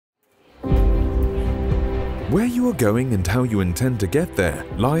Where you are going and how you intend to get there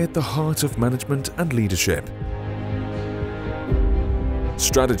lie at the heart of management and leadership.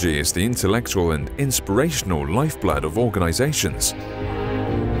 Strategy is the intellectual and inspirational lifeblood of organizations.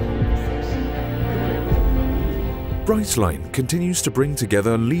 Brightline continues to bring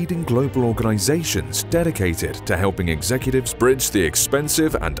together leading global organizations dedicated to helping executives bridge the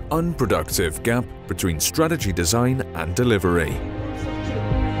expensive and unproductive gap between strategy design and delivery.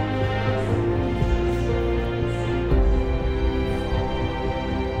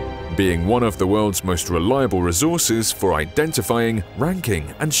 Being one of the world's most reliable resources for identifying,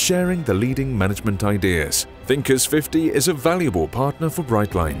 ranking, and sharing the leading management ideas, Thinkers50 is a valuable partner for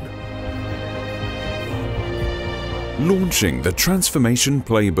Brightline. Launching the Transformation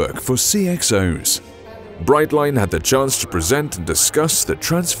Playbook for CXOs, Brightline had the chance to present and discuss the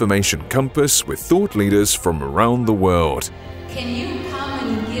Transformation Compass with thought leaders from around the world. Can you come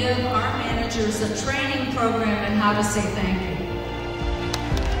and give our managers a training program on how to say thank you?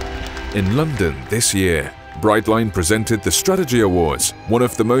 In London this year, Brightline presented the Strategy Awards, one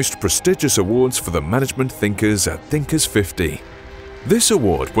of the most prestigious awards for the management thinkers at Thinkers50. This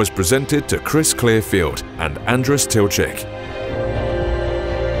award was presented to Clearfield and András Tilcsik.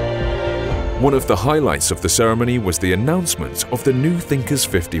 One of the highlights of the ceremony was the announcement of the new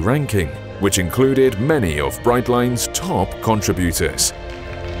Thinkers50 ranking, which included many of Brightline's top contributors.